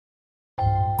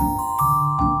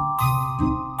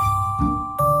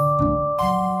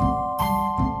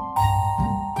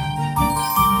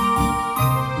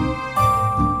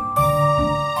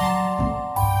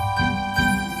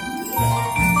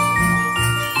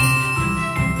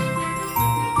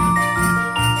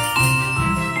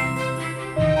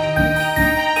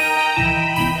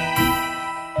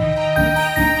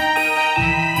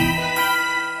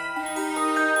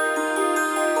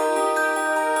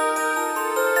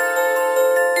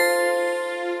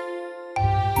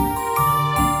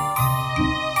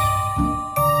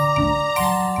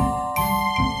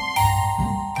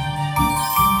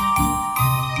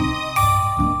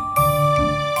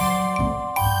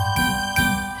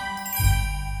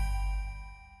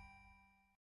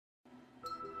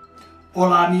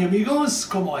Hola mi amigos,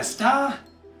 ¿cómo está?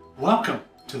 Welcome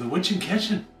to the Witchin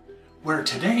Kitchen, where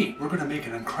today we're going to make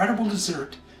an incredible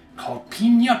dessert called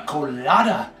Piña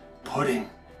Colada Pudding.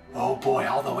 Oh boy,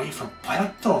 all the way from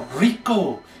Puerto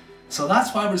Rico. So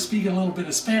that's why we're speaking a little bit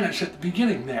of Spanish at the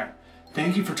beginning there.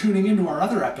 Thank you for tuning into our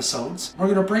other episodes. We're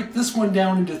going to break this one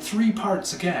down into 3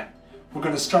 parts again. We're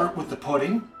going to start with the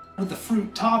pudding, with the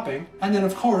fruit topping, and then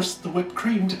of course the whipped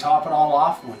cream to top it all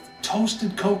off with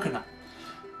toasted coconut.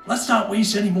 Let's not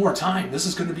waste any more time. This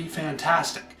is going to be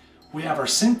fantastic. We have our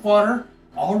sink water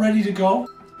all ready to go.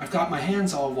 I've got my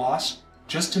hands all washed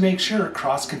just to make sure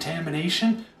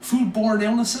cross-contamination, foodborne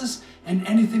illnesses, and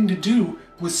anything to do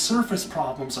with surface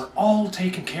problems are all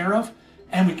taken care of,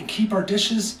 and we can keep our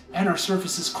dishes and our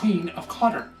surfaces clean of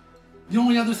clutter. The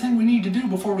only other thing we need to do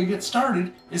before we get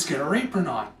started is get our apron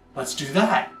on. Let's do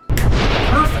that.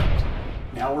 Perfect.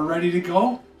 Now we're ready to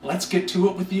go. Let's get to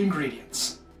it with the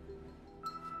ingredients.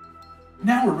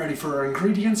 Now we're ready for our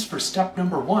ingredients for step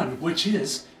number 1, which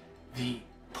is the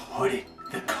pudding,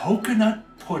 the coconut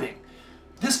pudding.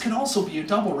 This could also be a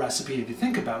double recipe if you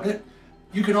think about it.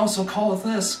 You could also call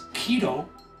this keto,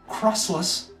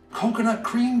 crustless, coconut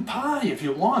cream pie if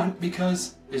you want,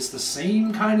 because it's the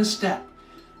same kind of step.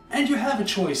 And you have a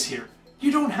choice here.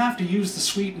 You don't have to use the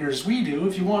sweeteners we do.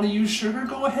 If you want to use sugar,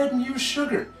 go ahead and use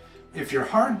sugar. If you're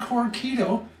hardcore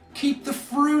keto, keep the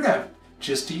fruit out.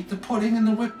 Just eat the pudding and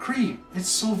the whipped cream. It's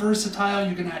so versatile,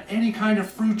 you can add any kind of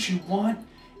fruit you want,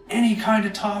 any kind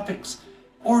of toppings,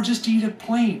 or just eat it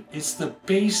plain. It's the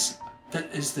base that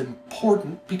is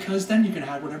important, because then you can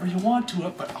add whatever you want to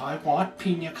it, but I want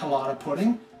Piña Colada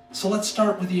Pudding. So let's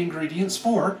start with the ingredients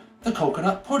for the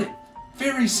coconut pudding.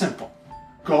 Very simple.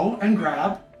 Go and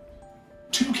grab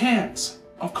 2 cans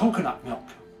of coconut milk.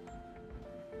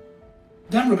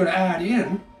 Then we're going to add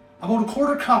in about a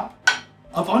 1/4 cup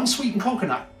of unsweetened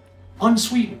coconut.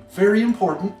 Unsweetened, very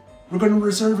important. We're going to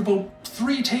reserve about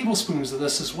 3 tablespoons of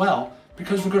this as well,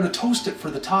 because we're going to toast it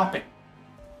for the topping.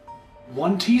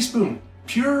 1 teaspoon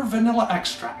pure vanilla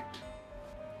extract.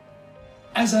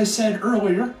 As I said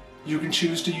earlier, you can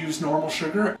choose to use normal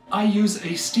sugar. I use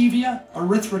a stevia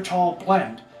erythritol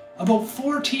blend. About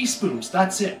 4 teaspoons,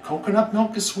 that's it. Coconut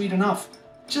milk is sweet enough.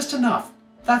 Just enough.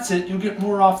 That's it, you'll get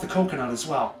more off the coconut as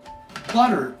well.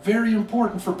 Butter, very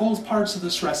important for both parts of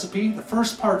this recipe. The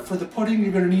first part for the pudding,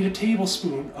 you're going to need a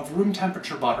tablespoon of room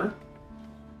temperature butter,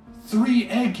 3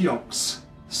 egg yolks,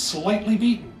 slightly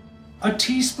beaten, a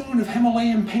teaspoon of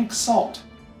Himalayan pink salt,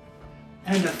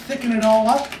 and to thicken it all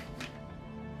up,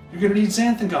 you're going to need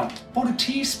xanthan gum, about a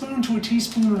teaspoon to a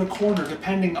teaspoon and a 1/4,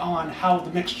 depending on how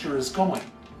the mixture is going,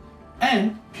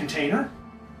 and container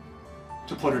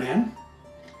to put it in,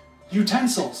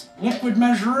 utensils, liquid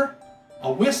measurer,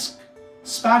 a whisk,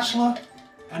 spatula,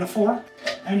 and a fork.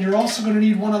 And you're also going to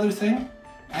need one other thing,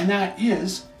 and that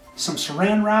is some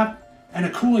saran wrap and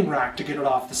a cooling rack to get it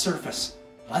off the surface.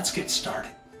 Let's get started.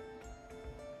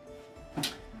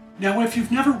 Now, if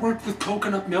you've never worked with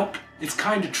coconut milk, it's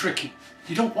kind of tricky.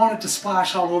 You don't want it to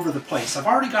splash all over the place. I've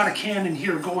already got a can in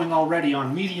here going already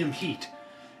on medium heat,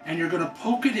 and you're going to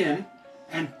poke it in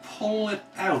and pull it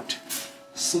out.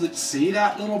 So that, see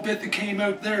that little bit that came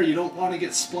out there? You don't want to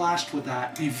get splashed with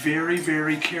that. Be very,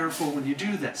 very careful when you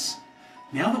do this.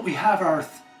 Now that we have our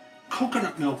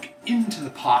coconut milk into the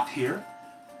pot here,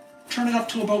 turn it up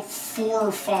to about 4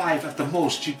 or 5 at the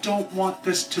most. You don't want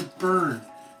this to burn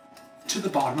to the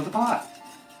bottom of the pot.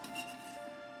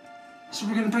 So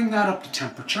we're going to bring that up to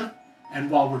temperature.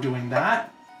 And while we're doing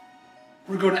that,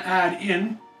 we're going to add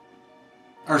in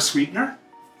our sweetener.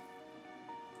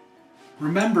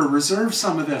 Remember, reserve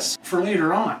some of this for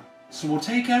later on. So we'll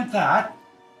take out that,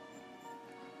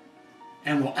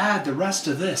 and we'll add the rest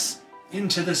of this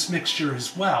into this mixture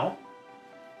as well,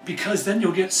 because then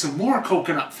you'll get some more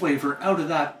coconut flavor out of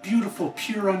that beautiful,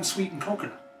 pure, unsweetened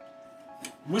coconut.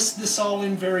 Whisk this all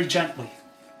in very gently,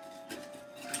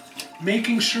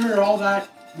 making sure all that,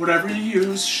 whatever you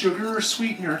use, sugar or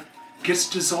sweetener, gets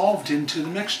dissolved into the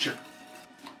mixture.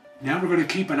 Now we're going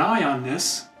to keep an eye on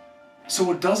this, so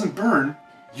it doesn't burn.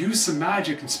 Use some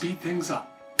magic and speed things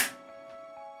up.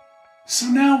 So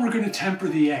now we're going to temper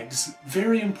the eggs.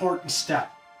 Very important step.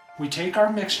 We take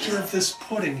our mixture of this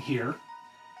pudding here,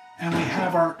 and we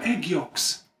have our egg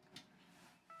yolks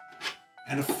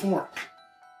and a fork.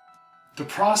 The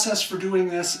process for doing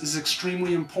this is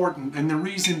extremely important, and the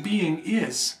reason being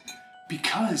is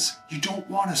because you don't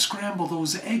want to scramble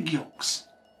those egg yolks.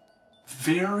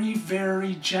 Very,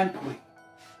 very gently.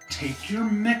 Take your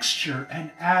mixture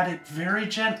and add it very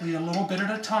gently, a little bit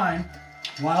at a time,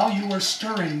 while you are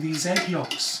stirring these egg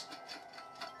yolks.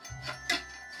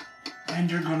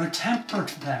 And you're going to temper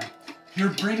them. you're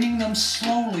bringing them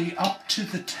slowly up to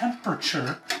the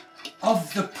temperature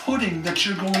of the pudding that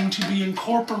you're going to be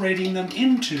incorporating them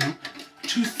into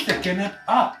to thicken it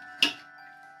up.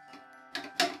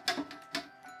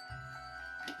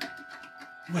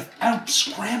 Without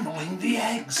scrambling the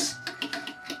eggs.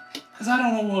 Because I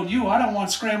don't know about you, I don't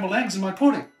want scrambled eggs in my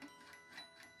pudding.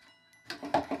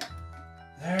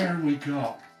 There we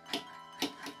go.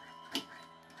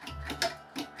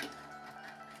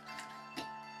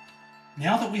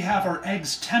 Now that we have our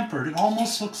eggs tempered, it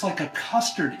almost looks like a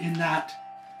custard in that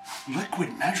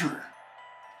liquid measurer.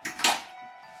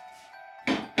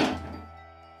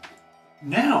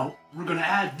 Now we're going to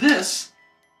add this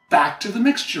back to the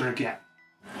mixture again.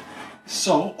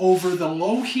 So over the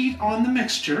low heat on the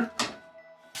mixture,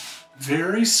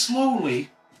 very slowly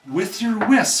with your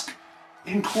whisk,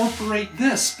 incorporate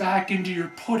this back into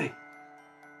your pudding.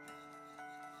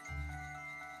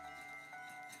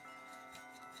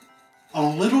 A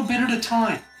little bit at a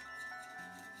time.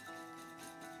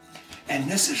 And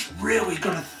this is really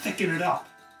going to thicken it up.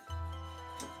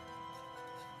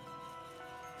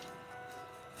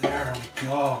 There we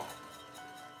go.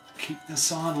 Keep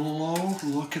this on low.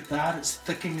 Look at that. It's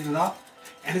thickening it up.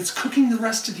 And it's cooking the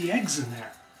rest of the eggs in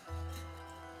there.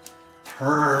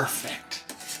 Perfect.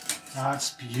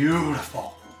 That's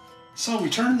beautiful. So we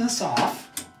turn this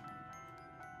off.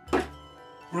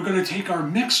 We're going to take our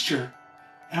mixture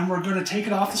and we're going to take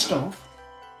it off the stove.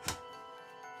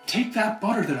 Take that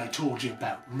butter that I told you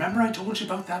about. Remember I told you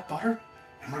about that butter?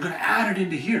 And we're going to add it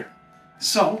into here.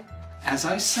 So, as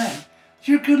I said,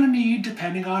 you're going to need,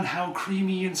 depending on how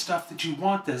creamy and stuff that you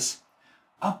want this,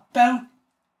 about a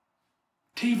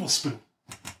tablespoon.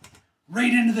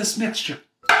 Right into this mixture.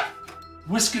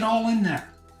 Whisk it all in there.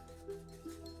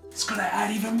 It's going to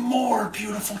add even more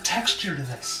beautiful texture to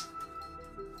this.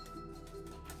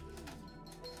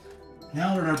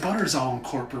 Now that our butter's all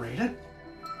incorporated,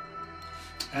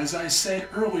 as I said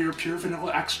earlier, pure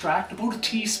vanilla extract, about a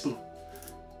teaspoon.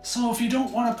 So if you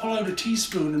don't want to pull out a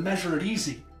teaspoon and measure it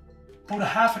easy, about a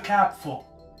half a capful.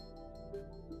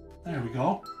 There we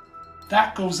go.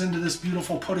 That goes into this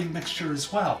beautiful pudding mixture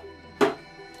as well.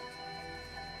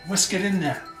 Whisk it in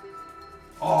there.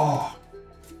 Oh,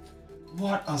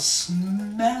 what a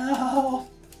smell!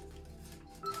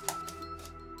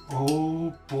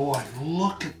 Oh boy,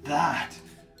 look at that.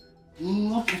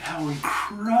 Look at how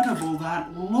incredible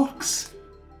that looks.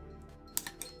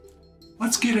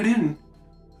 Let's get it in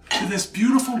to this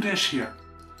beautiful dish here.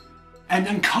 And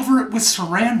then cover it with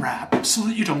saran wrap so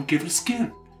that you don't get a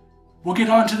skin. We'll get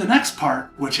on to the next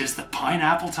part, which is the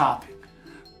pineapple topping.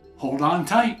 Hold on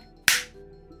tight.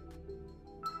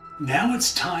 Now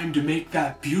it's time to make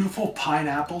that beautiful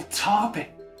pineapple topping.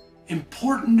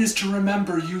 Important is to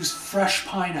remember, use fresh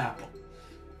pineapple.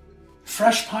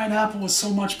 Fresh pineapple is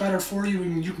so much better for you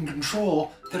and you can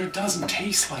control that it doesn't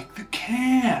taste like the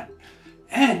can.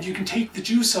 And you can take the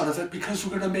juice out of it because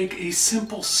we're going to make a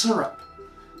simple syrup.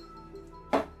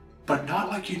 But not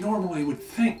like you normally would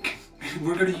think.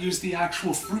 We're going to use the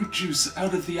actual fruit juice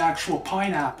out of the actual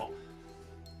pineapple,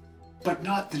 but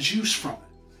not the juice from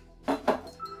it.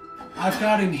 I've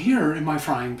got in here in my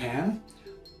frying pan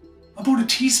about a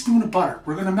teaspoon of butter.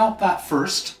 We're going to melt that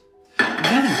first.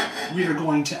 Then we are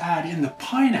going to add in the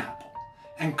pineapple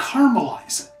and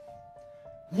caramelize it.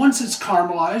 Once it's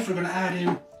caramelized, we're going to add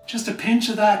in just a pinch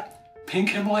of that pink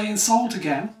Himalayan salt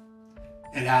again.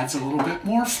 It adds a little bit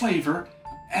more flavor,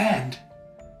 and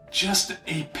just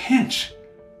a pinch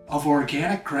of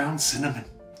organic ground cinnamon.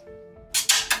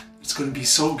 It's going to be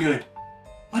so good.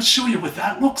 Let's show you what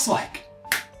that looks like.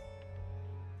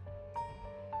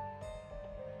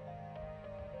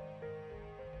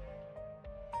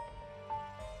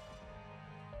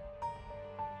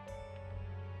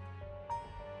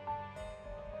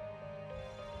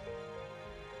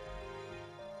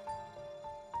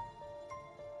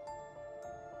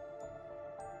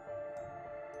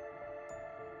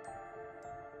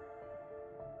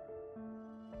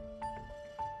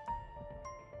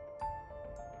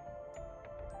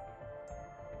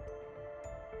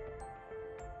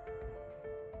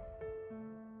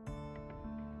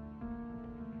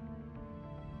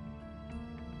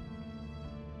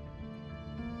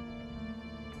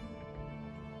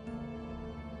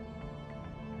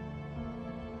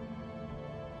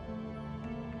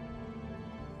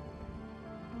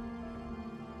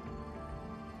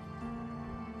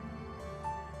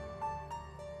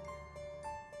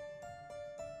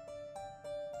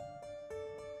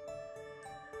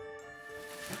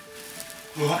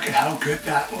 Look at how good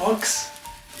that looks.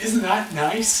 Isn't that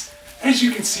nice? As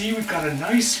you can see, we've got a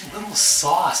nice little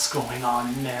sauce going on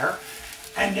in there.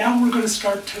 And now we're going to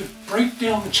start to break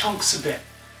down the chunks a bit.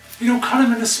 You know, cut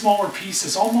them into smaller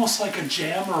pieces, almost like a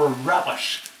jam or a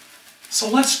relish. So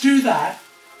let's do that.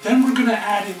 Then we're going to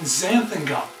add in xanthan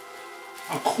gum.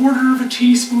 1/4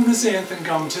 teaspoon of xanthan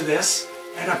gum to this,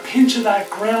 and a pinch of that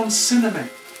ground cinnamon.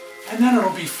 And then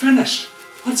it'll be finished.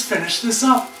 Let's finish this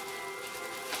up.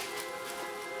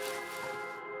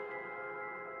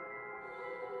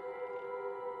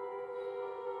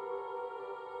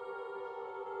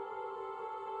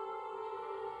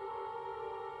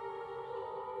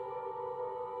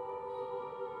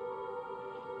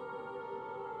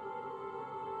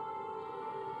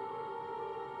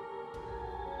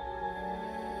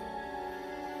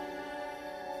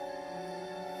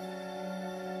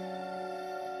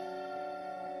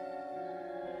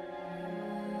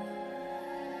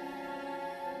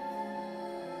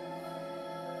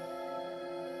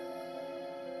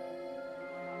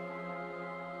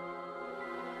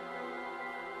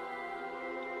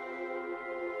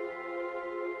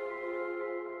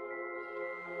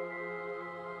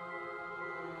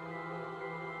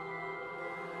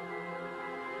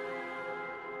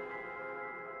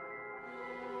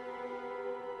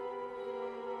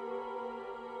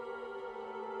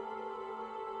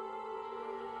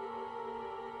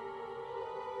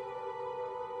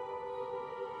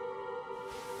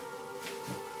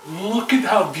 Look at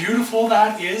how beautiful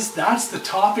that is. That's the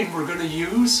topping we're going to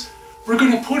use. We're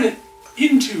going to put it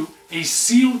into a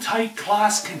seal-tight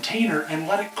glass container and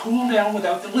let it cool down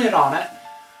without the lid on it.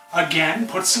 Again,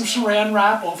 put some saran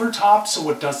wrap over top so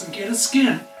it doesn't get a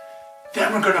skin.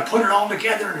 Then we're going to put it all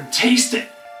together and taste it.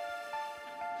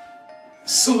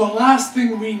 So the last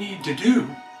thing we need to do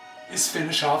is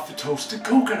finish off the toasted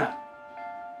coconut.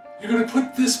 You're going to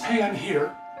put this pan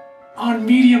here on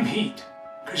medium heat,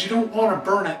 because you don't want to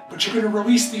burn it, but you're going to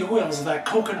release the oils of that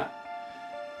coconut.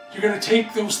 You're going to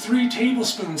take those 3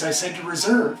 tablespoons I said to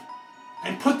reserve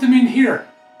and put them in here.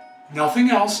 Nothing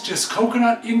else, just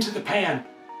coconut into the pan.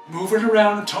 Move it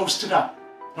around and toast it up.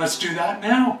 Let's do that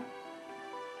now.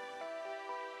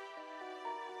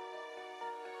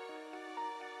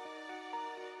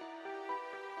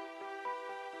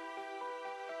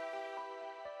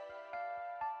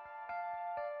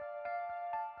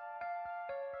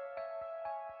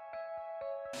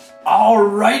 All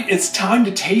right, it's time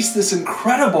to taste this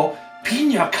incredible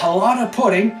Piña Colada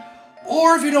Pudding,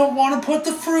 or if you don't want to put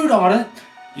the fruit on it,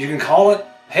 you can call it,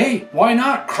 hey, why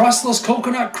not, crustless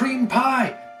coconut cream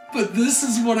pie. But this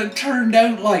is what it turned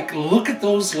out like. Look at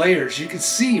those layers. You can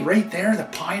see right there the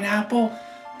pineapple,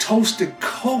 toasted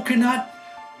coconut,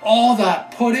 all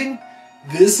that pudding.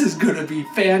 This is going to be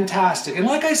fantastic. And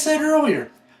like I said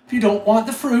earlier, if you don't want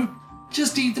the fruit,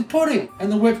 just eat the pudding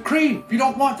and the whipped cream. If you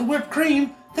don't want the whipped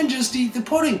cream, then just eat the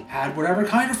pudding. Add whatever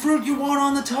kind of fruit you want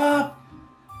on the top.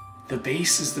 The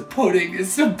base is the pudding.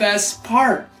 It's the best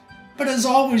part. But as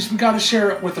always, we got to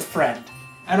share it with a friend.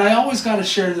 And I always got to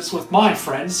share this with my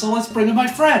friends, so let's bring in my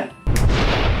friend.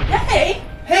 Hey!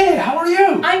 Hey, how are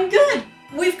you? I'm good.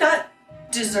 We've got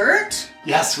dessert.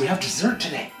 Yes, we have dessert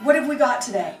today. What have we got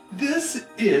today? This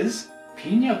is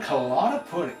Piña Colada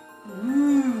Pudding.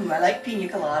 Ooh, I like piña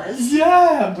coladas.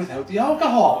 Yeah, without the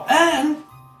alcohol. And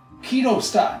keto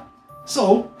style.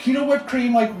 So, keto whipped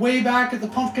cream, like way back at the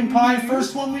pumpkin pie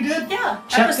first one we did? Yeah.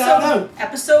 Check that out.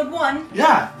 Episode 1.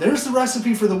 Yeah, there's the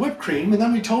recipe for the whipped cream, and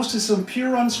then we toasted some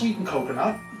pure unsweetened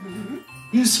coconut.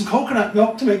 Used some coconut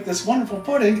milk to make this wonderful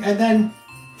pudding, and then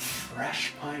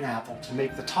fresh pineapple to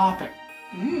make the topping.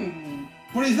 Mmm.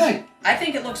 What do you think? I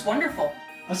think it looks wonderful.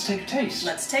 Let's take a taste.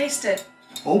 Let's taste it.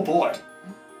 Oh boy.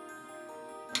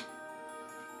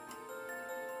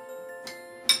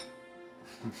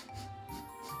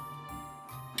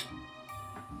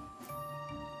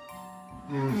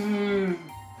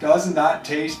 Doesn't that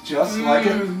taste just like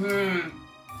it?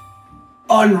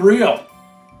 Unreal.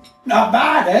 Not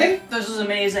bad, eh? This is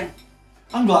amazing.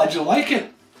 I'm glad you like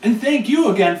it. And thank you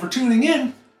again for tuning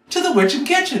in to the Witchin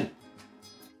Kitchen.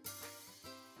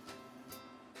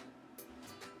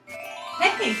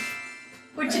 Hey,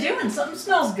 what you doing? Something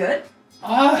smells good.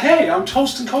 Hey, I'm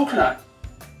toasting coconut.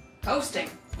 Toasting?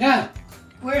 Yeah.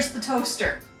 Where's the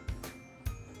toaster?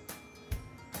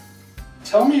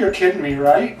 Tell me you're kidding me,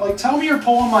 right? Like, tell me you're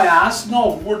pulling my ass.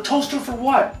 No, we're toaster for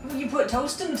what? You put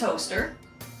toast in the toaster.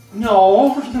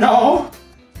 No.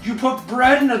 You put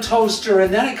bread in a toaster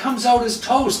and then it comes out as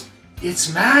toast.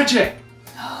 It's magic.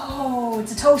 Oh,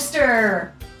 it's a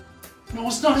toaster. No,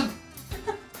 it's not a...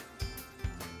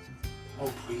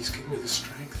 Oh, please give me the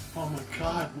strength. Oh my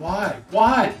God, why?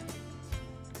 Why?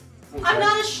 Okay. I'm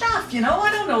not a chef, you know? I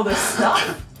don't know this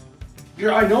stuff.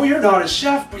 I know you're not a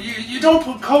chef, but you don't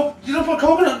put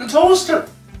coconut in the toaster.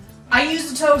 I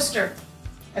use a toaster.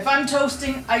 If I'm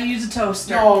toasting, I use a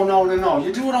toaster. No.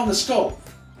 You do it on the stove.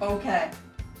 Okay.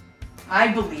 I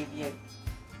believe you.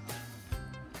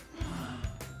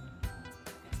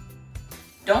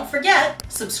 Don't forget,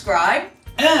 subscribe.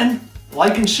 And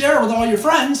like and share with all your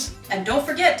friends. And don't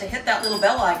forget to hit that little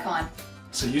bell icon.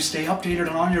 So you stay updated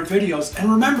on all your videos. And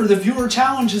remember, the viewer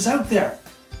challenge is out there.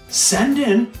 Send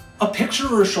in a picture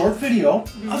or a short video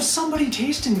of somebody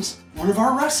tasting one of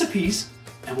our recipes,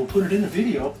 and we'll put it in a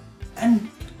video and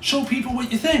show people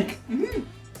what you think.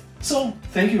 So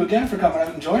thank you again for coming out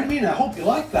and joining me, and I hope you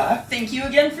like that. Thank you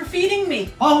again for feeding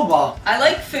me. Oh, well. I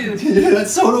like food.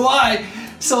 So do I.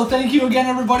 So thank you again,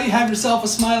 everybody. Have yourself a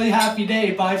smiley, happy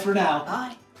day. Bye for now.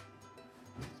 Bye.